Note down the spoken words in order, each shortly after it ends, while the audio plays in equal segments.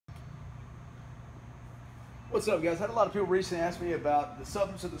What's up, guys? I had a lot of people recently ask me about the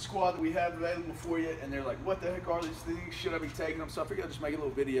supplements of the squad that we have available for you, and they're like, what the heck are these things? Should I be taking them? So I figured I'd just make a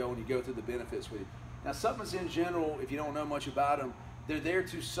little video and you go through the benefits with you. Now, supplements in general, if you don't know much about them, they're there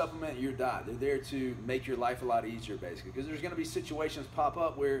to supplement your diet. They're there to make your life a lot easier, basically, because there's going to be situations pop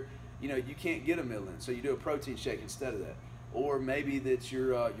up where you can't get a meal in, so you do a protein shake instead of that. Or maybe that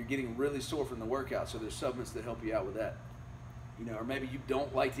you're getting really sore from the workout, so there's supplements that help you out with that. Or maybe you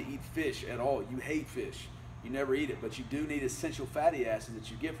don't like to eat fish at all. You hate fish. You never eat it, but you do need essential fatty acids that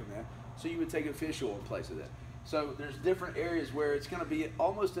you get from that, so you would take a fish oil in place of that. So there's different areas where it's going to be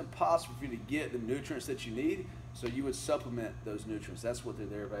almost impossible for you to get the nutrients that you need, so you would supplement those nutrients. That's what they're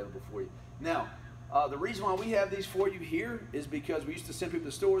there available for you. Now, the reason why we have these for you here is because we used to send people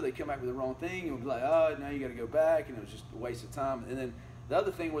to the store, they come back with the wrong thing, and we'd be like, oh, now you got to go back, and it was just a waste of time. And then the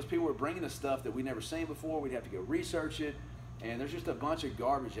other thing was people were bringing us stuff that we'd never seen before. We'd have to go research it. And there's just a bunch of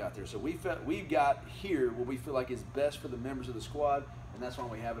garbage out there. So we've got here what we feel like is best for the members of the squad, and that's why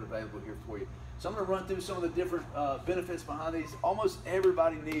we have it available here for you. So I'm going to run through some of the different benefits behind these. Almost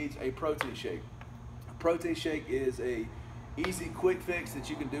everybody needs a protein shake. A protein shake is a easy, quick fix that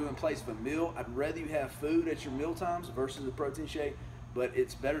you can do in place of a meal. I'd rather you have food at your meal times versus a protein shake, but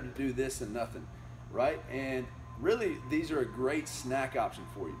it's better to do this than nothing, right? And really, these are a great snack option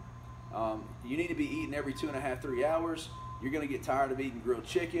for you. You need to be eating every 2.5, 3 hours. You're going to get tired of eating grilled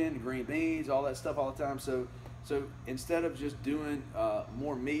chicken, green beans, all that stuff all the time. So instead of just doing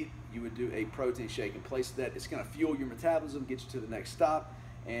more meat, you would do a protein shake in place of that. It's going to fuel your metabolism, get you to the next stop.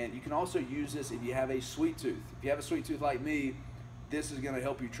 And you can also use this if you have a sweet tooth. If you have a sweet tooth like me, this is going to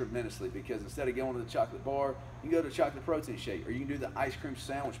help you tremendously, because instead of going to the chocolate bar, you can go to the chocolate protein shake, or you can do the ice cream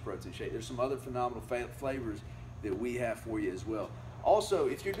sandwich protein shake. There's some other phenomenal flavors that we have for you as well. Also,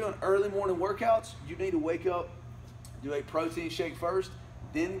 if you're doing early morning workouts, you need to wake up, do a protein shake first,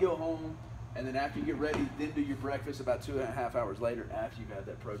 then go home, and then after you get ready, then do your breakfast about 2.5 hours later after you've had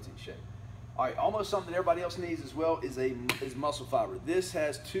that protein shake. All right, almost something that everybody else needs as well is muscle fiber. This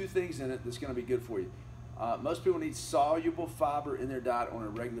has 2 things in it that's going to be good for you. Most people need soluble fiber in their diet on a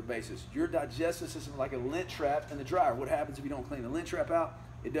regular basis. Your digestive system is like a lint trap in the dryer. What happens if you don't clean the lint trap out?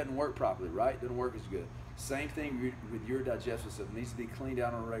 It doesn't work properly, right? It doesn't work as good. Same thing with your digestive system. It needs to be cleaned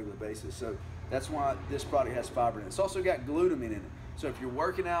out on a regular basis. So that's why this product has fiber in it. It's also got glutamine in it. So if you're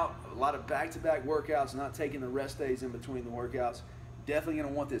working out, a lot of back-to-back workouts, not taking the rest days in between the workouts, definitely going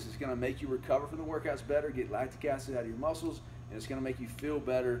to want this. It's going to make you recover from the workouts better, get lactic acid out of your muscles, and it's going to make you feel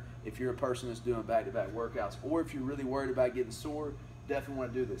better if you're a person that's doing back-to-back workouts. Or if you're really worried about getting sore, definitely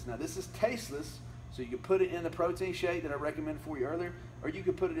want to do this. Now, this is tasteless, so you can put it in the protein shake that I recommended for you earlier, or you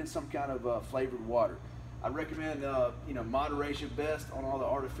could put it in some kind of flavored water. I recommend moderation best on all the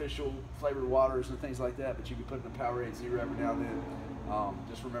artificial flavored waters and things like that, but you can put it in a Powerade Zero every now and then.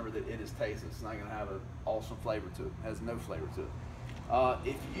 Just remember that it is tasteless. It's not going to have an awesome flavor to it. It has no flavor to it.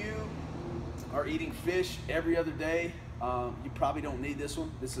 If you are eating fish every other day, you probably don't need this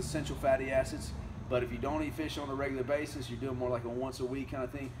one. This is essential fatty acids. But if you don't eat fish on a regular basis, you're doing more like a once a week kind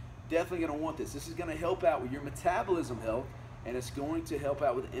of thing, definitely going to want this. This is going to help out with your metabolism health, and it's going to help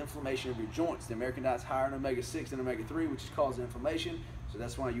out with the inflammation of your joints. The American diet's higher in omega-6 than omega-3, which causes inflammation. So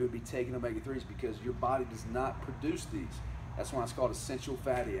that's why you would be taking omega-3s, because your body does not produce these. That's why it's called essential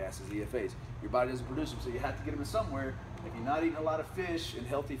fatty acids, EFAs. Your body doesn't produce them, so you have to get them in somewhere. If you're not eating a lot of fish and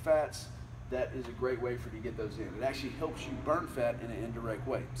healthy fats, that is a great way for you to get those in. It actually helps you burn fat in an indirect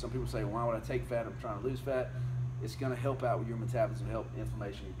way. Some people say, well, why would I take fat? I'm trying to lose fat. It's going to help out with your metabolism, help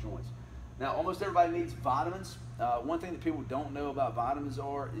inflammation in your joints. Now, almost everybody needs vitamins. One thing that people don't know about vitamins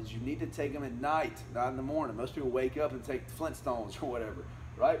is you need to take them at night, not in the morning. Most people wake up and take Flintstones or whatever,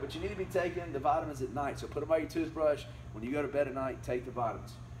 right? But you need to be taking the vitamins at night. So put them by your toothbrush. When you go to bed at night, take the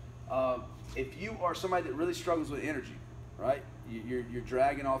vitamins. If you are somebody that really struggles with energy, right? You're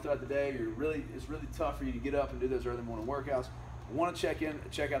dragging all throughout the day. It's really tough for you to get up and do those early morning workouts. You want to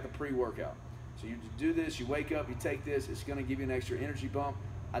check out the pre-workout. So you do this, you wake up, you take this. It's going to give you an extra energy bump.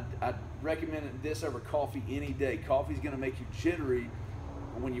 I'd recommend this over coffee any day. Coffee is going to make you jittery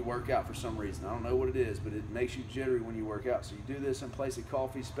when you work out for some reason. I don't know what it is, but it makes you jittery when you work out. So you do this in place of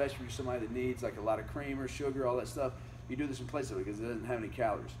coffee, especially for somebody that needs like a lot of cream or sugar, all that stuff. You do this in place of it because it doesn't have any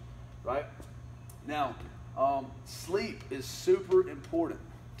calories, right? Now, sleep is super important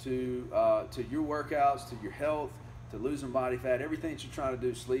to your workouts, to your health, to losing body fat. Everything that you're trying to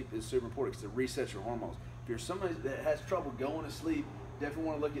do, sleep is super important because it resets your hormones. If you're somebody that has trouble going to sleep, definitely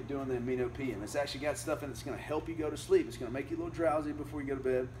want to look at doing the Amino PM. It's actually got stuff in it that's going to help you go to sleep. It's going to make you a little drowsy before you go to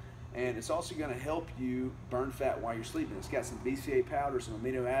bed, and it's also going to help you burn fat while you're sleeping. It's got some BCA powder, some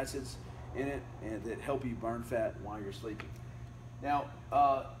amino acids in it, and that help you burn fat while you're sleeping. Now,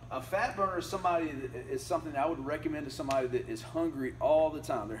 a fat burner is something I would recommend to somebody that is hungry all the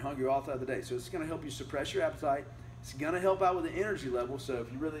time. They're hungry all throughout the day. So it's going to help you suppress your appetite. It's going to help out with the energy level. So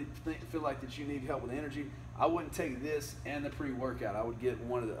if you really feel like that you need help with energy, I wouldn't take this and the pre-workout. I would get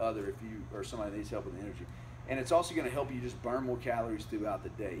one or the other if you or somebody needs help with energy. And it's also going to help you just burn more calories throughout the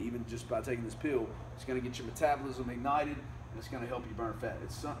day. Even just by taking this pill, it's going to get your metabolism ignited, and it's going to help you burn fat.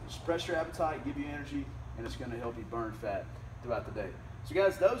 It's suppress your appetite, give you energy, and it's going to help you burn fat throughout the day. So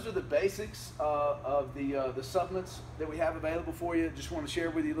guys, those are the basics of the supplements that we have available for you. Just want to share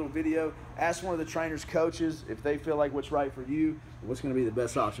with you a little video. Ask one of the trainers, coaches, if they feel like what's right for you, what's going to be the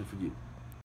best option for you.